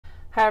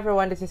Hi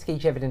everyone, this is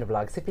iWantTFC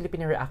Vlogs, a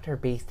Filipino reactor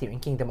based here in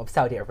Kingdom of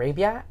Saudi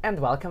Arabia, and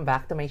welcome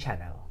back to my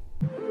channel.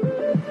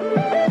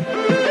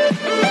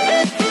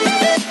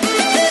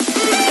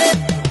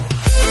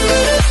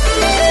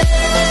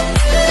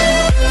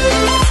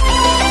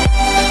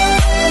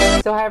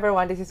 So hi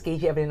everyone, this is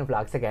iWantTFC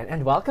Vlogs again,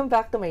 and welcome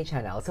back to my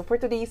channel. So for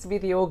today's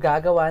video,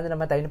 gagawa na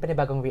naman tayo ng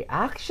panibagong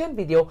reaction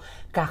video.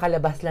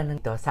 Kakalabas lang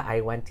nito sa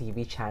iWantTV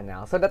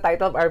channel. So the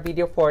title of our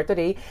video for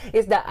today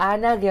is the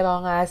Ana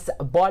Guironga's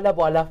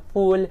BOLA-BOLA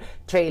full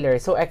trailer.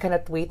 So I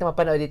cannot wait na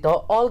mapanood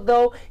ito.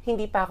 Although,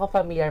 hindi pa ako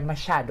familiar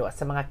masyado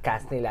sa mga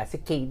cast nila.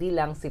 Si KD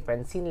lang, si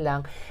Francine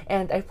lang,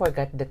 and I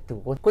forgot the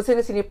two. Kung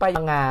sino-sino pa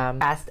yung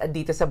cast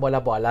dito sa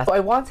BOLA-BOLA. So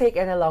I won't take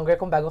any longer.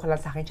 Kung bago ka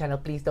lang sa akin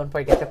channel, please don't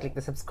forget to click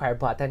the subscribe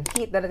button.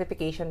 Hit the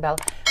notification bell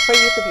for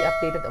you to be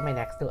updated on my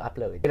next new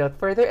upload. Without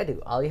further ado,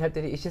 all you have to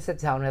do is just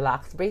sit down,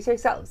 relax, brace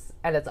yourselves,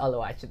 and let's all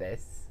watch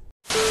this.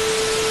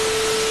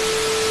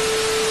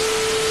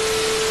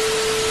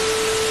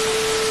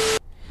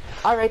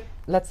 Alright,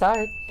 let's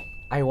start.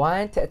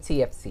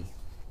 iWantTFC.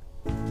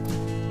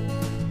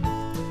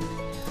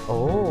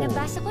 Oh.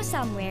 Nabasa ko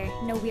somewhere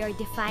na we are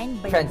defined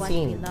by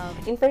Francine. what we love.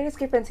 In fairness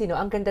kay Francine,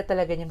 ang ganda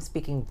talaga niyang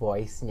speaking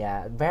voice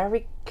niya.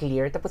 Very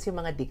clear. Tapos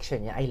yung mga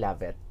diction niya, I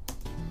love it.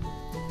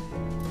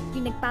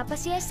 Yung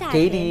nagpapasaya sa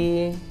KD.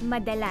 atin,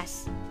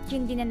 madalas,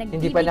 yun din na Hindi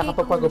nagbibigay pa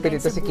nakapagpagupit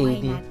ito si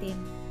KD. natin.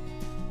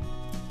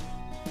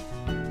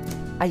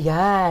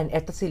 Ayan,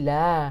 eto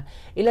sila.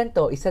 Ilan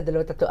to? Isa,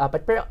 dalawa, tatlo,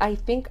 apat. Pero I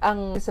think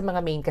ang sa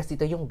mga main cast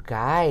dito, yung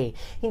guy.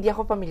 Hindi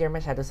ako familiar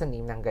masyado sa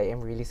name ng guy.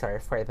 I'm really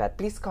sorry for that.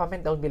 Please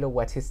comment down below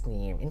what's his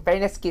name. In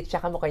fairness, cute siya.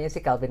 Kamukha niya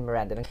si Calvin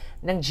Miranda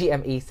ng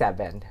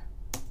GMA7.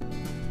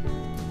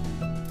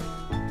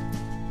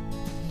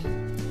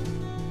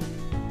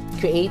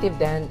 Creative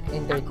then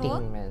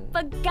entertainment.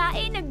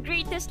 Pagkain ang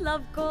greatest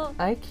love ko.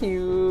 Ay,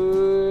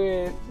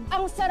 cute!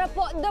 Ang sarap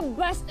po, the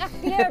best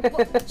eclair po.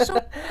 So,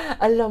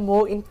 alam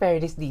mo, in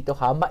fairness dito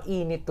ha,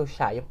 mainit to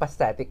siya, yung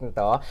pathetic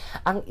nito.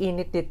 Ang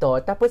init nito.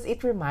 Tapos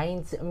it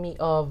reminds me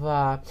of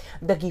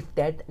The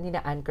Gifted ni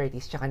na Ann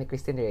Curtis tsaka ni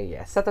Christine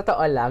Reyes. Sa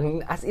totoo lang,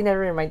 as in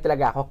remind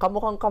talaga ako,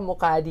 kamukhang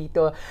kamukha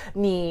dito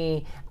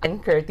ni Ann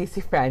Curtis si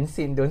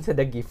Francine doon sa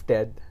The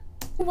Gifted.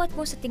 What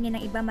mo sa tingin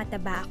ng iba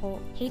mataba ako?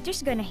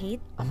 Haters gonna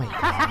hate? Oh my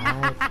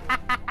God.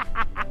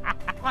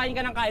 Kain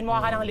ka ng kain,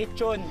 mukha ka ng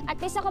lechon. at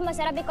least ako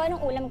masarap, ikaw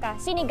nung ulam ka.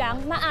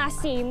 Sinigang,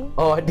 maasim.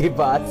 Oh,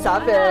 diba?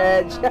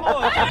 Savage!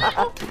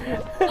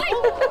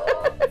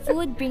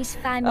 Food brings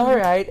family.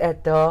 Alright,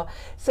 eto.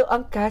 So,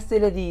 ang cast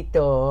nila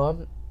dito,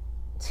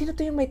 sino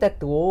to yung may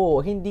tattoo?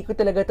 Hindi ko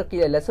talaga to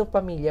kilala. So,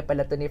 pamilya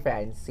pala to ni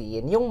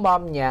Francine. Yung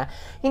mom niya,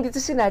 hindi to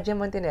si Nadia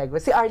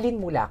Montenegro. Si Arlene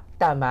Mulak.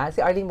 Tama?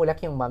 Si Arlene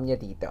Mulak yung mom niya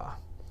dito.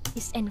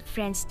 And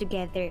friends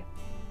together.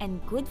 And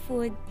good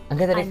food.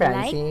 Ang ganda ni Unlike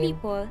Francine.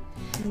 people.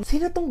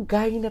 Sino tong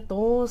guy na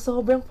to?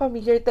 Sobrang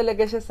familiar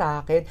talaga siya sa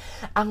akin.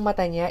 Ang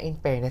mata niya, in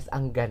fairness,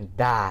 ang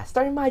ganda.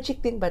 Star Magic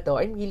din ba to?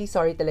 I'm really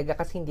sorry talaga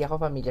kasi hindi ako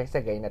familiar sa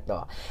guy na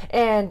to.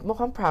 And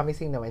mukhang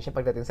promising naman siya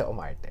pagdating sa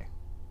umarte.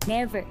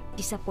 Never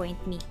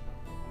disappoint me.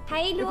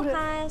 Hi,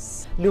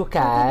 Lucas!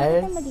 Lucas?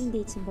 Pwede maging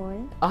date sa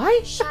ball?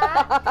 Ay! Siya!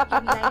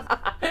 In life.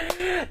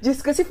 Diyos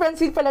ko, si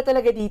Francine pala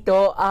talaga dito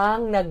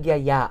ang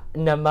nagyaya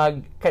na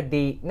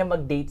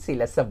mag-date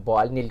sila sa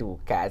ball ni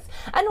Lucas.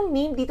 Anong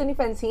name dito ni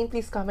Francine?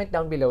 Please comment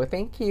down below.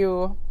 Thank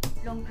you.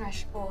 Long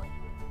crush ko.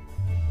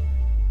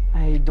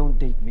 I don't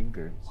date big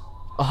girls.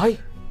 Ay!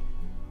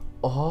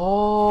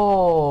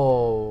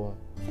 Oh!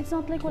 It's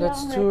not like wala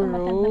That's akong right to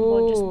matandang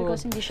ball just true.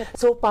 because hindi siya...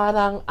 So,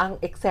 parang ang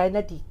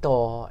eksena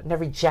dito,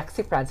 na-reject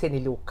si Francine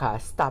ni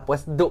Lucas,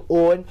 tapos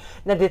doon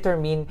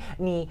na-determine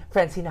ni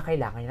Francine na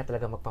kailangan niya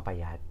talaga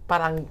magpapayat.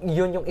 Parang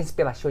yun yung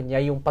inspirasyon niya,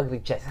 yung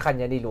pag-reject sa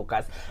kanya ni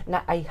Lucas,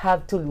 na I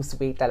have to lose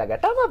weight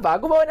talaga. Tama ba?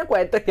 Gumawa ng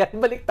kwento yan.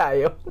 Balik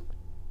tayo.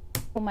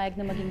 Pumayag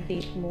na maging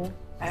date mo.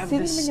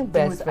 Sino naman yung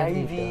best friend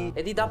dito?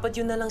 Eh di dapat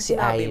yun na lang Si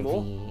sinabi Ivy. mo.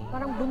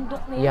 Parang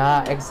bundok na yun.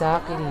 Yeah,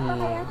 exactly.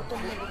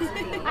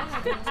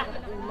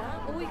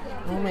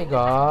 Oh my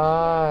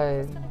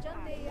God.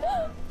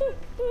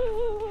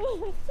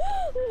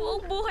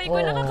 Buong buhay ko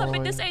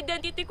nakakapit na sa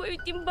identity ko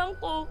yung timbang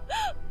ko.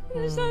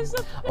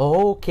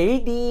 Oh,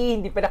 KD!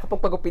 Hindi pa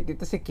nakapagpagupit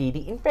dito si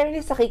KD. In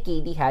fairness sa kay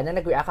KD ha, na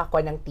nag-react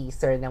ako ng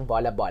teaser ng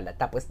BOLA-BOLA.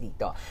 Tapos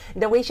dito,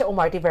 the way siya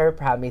umarte, very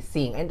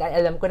promising. And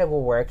alam ko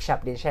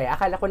nag-workshop din siya.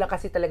 Akala ko lang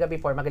kasi talaga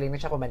before magaling na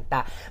siya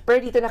kumanta. Pero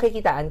dito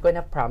nakikitaan ko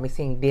na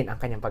promising din ang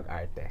kanyang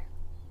pag-arte.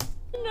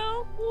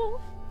 Naku.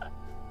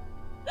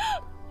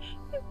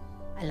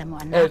 Alam mo,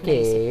 anak, Okay.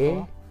 naisip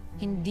ko,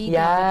 hindi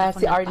Yeah, dapat ako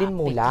si Arlene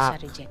nagpa-apekto Mulak.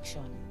 sa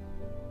rejection.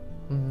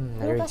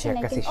 Na-reject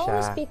kasi siya.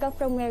 Always speak up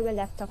from where we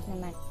left off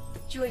naman.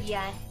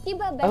 Julian.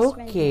 Diba best friend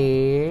mo?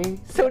 Okay.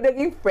 So,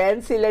 naging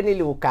friends sila ni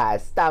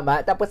Lucas. Tama?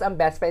 Tapos, ang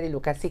best friend ni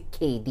Lucas, si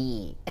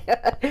KD.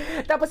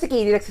 Tapos, si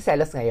KD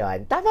nagsiselos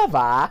ngayon. Tama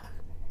ba?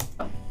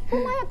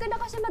 Pumayag ka na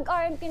kasi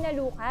mag-RM kina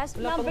Lucas.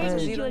 Wala pa Number nga,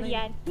 si zero na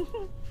Julian.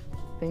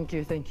 Thank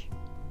you, thank you.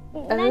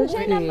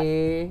 Nandiyan naman.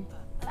 Okay.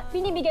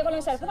 Binibigay ko lang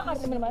cellphone.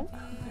 Nakarte mo naman.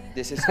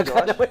 This is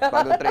Josh,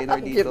 bagong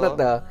trainer Cute na dito.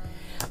 to.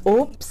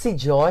 Oops, si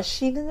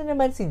Josh. Sino na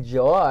naman si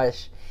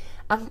Josh?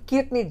 Ang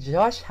cute ni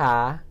Josh,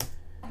 ha?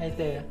 Hi,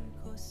 Thea.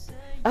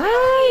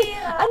 Ay!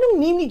 Anong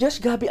name ni Josh?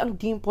 Gabi, ang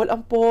dimple,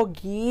 ang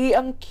pogi,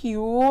 ang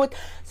cute.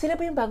 Sila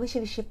ba yung bagong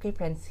siniship kay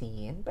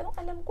Francine? Pero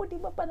alam ko, di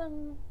ba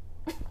parang...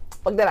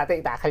 Pag na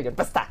natin itakal yun,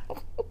 basta.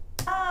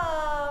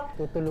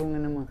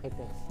 Tutulungan naman kita.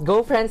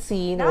 Go,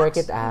 Francine,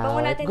 work it Bango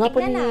out. natin Gwapo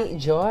tignan, ni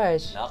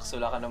Josh. Naks,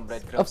 wala ka ng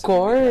breadcrumbs. Of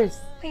course.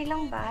 Okay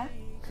lang ba?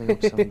 I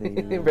hope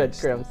someday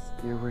Breadcrumbs.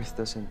 your worth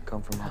doesn't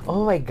come from having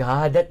Oh my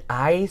God, that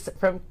eyes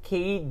from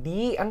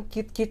KD. Ang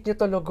cute-cute niya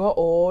talaga.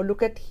 Oh, look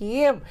at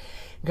him.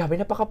 Grabe,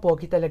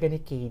 napaka-pogi talaga ni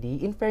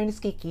KD. In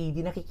fairness kay KD,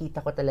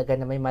 nakikita ko talaga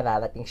na may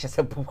mararating siya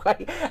sa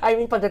buhay. I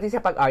mean, pagdating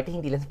sa pag-arte,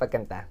 hindi lang sa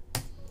pagkanta.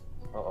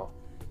 Oo.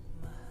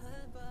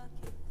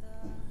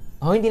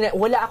 Oh, hindi na.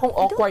 Wala akong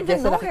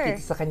awkwardness even na know her.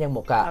 nakikita sa kanyang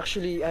muka.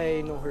 Actually, I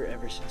know her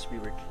ever since we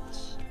were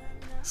kids.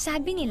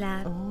 Sabi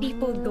nila,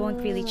 people don't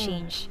really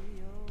change.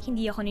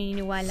 Hindi ako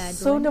naniniwala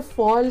So, doon.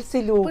 na-fall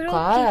si We're all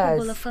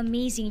capable Lucas. of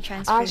amazing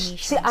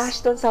transformations. Si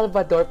Ashton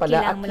Salvador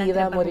pala, Kailangan mo lang Akira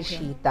trabahuhin.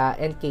 Morishita,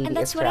 and KD And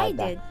that's what I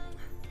Estrada. did.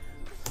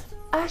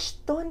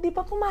 Ashton, di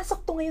ba pumasok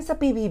to ngayon sa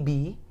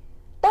PBB?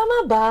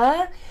 Tama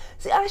ba?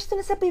 Si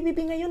Ashton na sa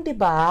PBB ngayon, di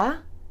ba?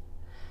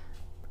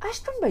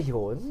 Ashton ba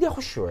yun? Hindi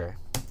ako sure.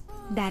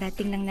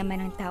 Darating lang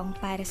naman ang taong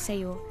para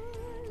sa'yo.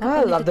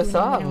 I love the natutunan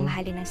mo song. ng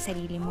mahalin ang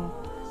sarili mo.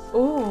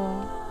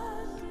 Oo.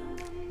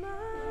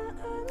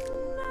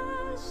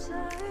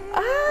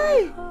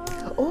 Ay!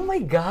 Oh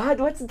my God,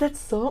 what's that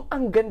song?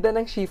 Ang ganda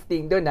ng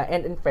shifting doon, na.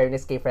 And in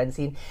fairness kay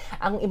Francine,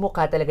 ang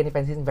imukha talaga ni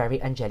Francine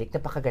very angelic,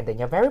 napakaganda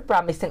niya. Very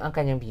promising ang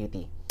kanyang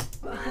beauty.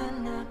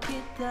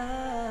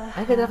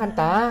 Ay, ganda na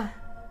kanta.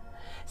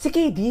 Si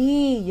KD,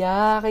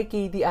 yeah, kay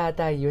KD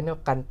ata yun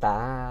ang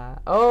kanta.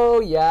 Oh,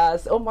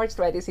 yes. Oh, March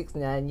 26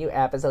 na, new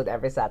episode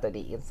every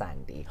Saturday and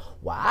Sunday.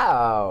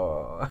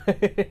 Wow!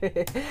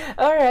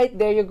 Alright,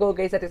 there you go,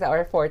 guys. That is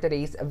our for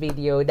today's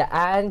video. The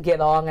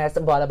Angelongas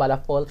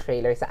BOLA-BOLA full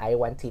trailer sa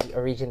iWant TV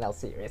original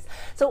series.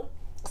 So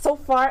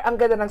far,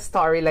 ang ganda ng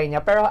storyline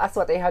niya. Pero as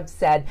what I have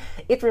said,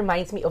 it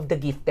reminds me of The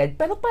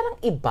Gifted. Pero parang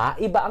iba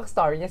ang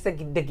story niya sa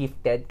The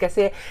Gifted.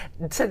 Kasi,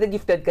 sa The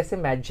Gifted kasi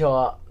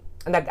medyo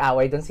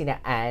nag-away doon sina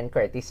Ann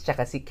Curtis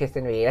tsaka si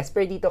Kristen Reyes.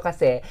 Pero dito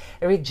kasi,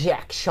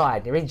 rejection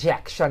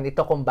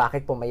ito kung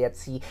bakit pumayat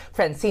si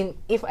Francine,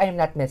 if I'm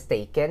not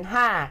mistaken,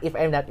 if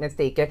I'm not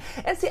mistaken.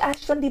 And si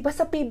Ashton, di ba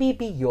sa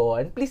PBB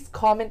yon? Please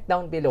comment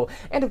down below.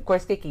 And of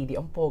course, kay KD,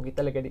 ang pogi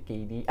talaga ni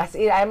KD. As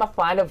in, I'm a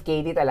fan of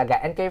KD talaga.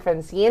 And kay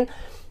Francine,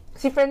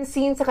 si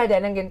Francine sa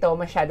kada ng ginto,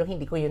 masyadong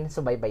hindi ko yun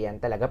subaybayan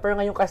talaga. Pero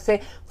ngayon kasi,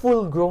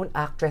 full-grown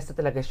actress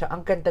na talaga siya.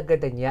 Ang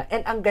ganda-ganda niya.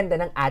 And ang ganda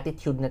ng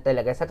attitude na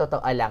talaga. Sa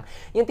totoo lang.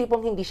 Yung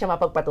tipong hindi siya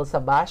mapagpatol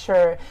sa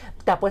basher.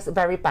 Tapos,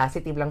 very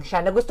positive lang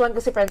siya. Nagustuhan ko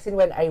si Francine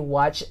when I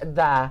watched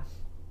the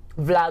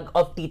vlog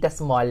of Tita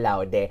Small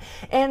Laude.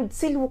 And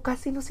si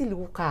Lucas, sino si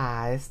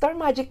Lucas? Star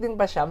Magic din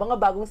ba siya?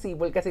 Mga bagong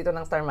sibol kasi ito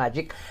ng Star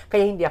Magic,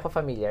 kaya hindi ako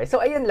familiar. So,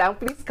 ayun lang.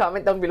 Please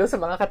comment down below sa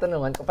mga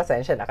katanungan ko.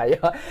 Pasensya na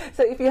kayo.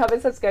 So, if you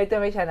haven't subscribed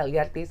to my channel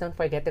yet, please don't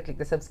forget to click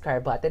the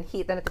subscribe button,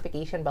 hit the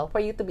notification bell for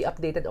you to be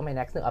updated on my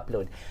next new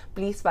upload.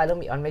 Please follow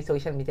me on my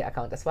social media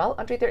account as well,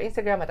 on Twitter,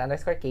 Instagram, at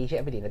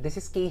 _KJ-Avelino. This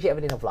is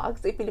KJ-Avelino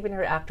Vlogs, a Filipino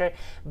actor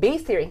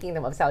based here in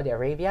Kingdom of Saudi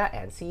Arabia,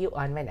 and see you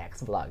on my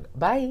next vlog.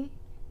 Bye!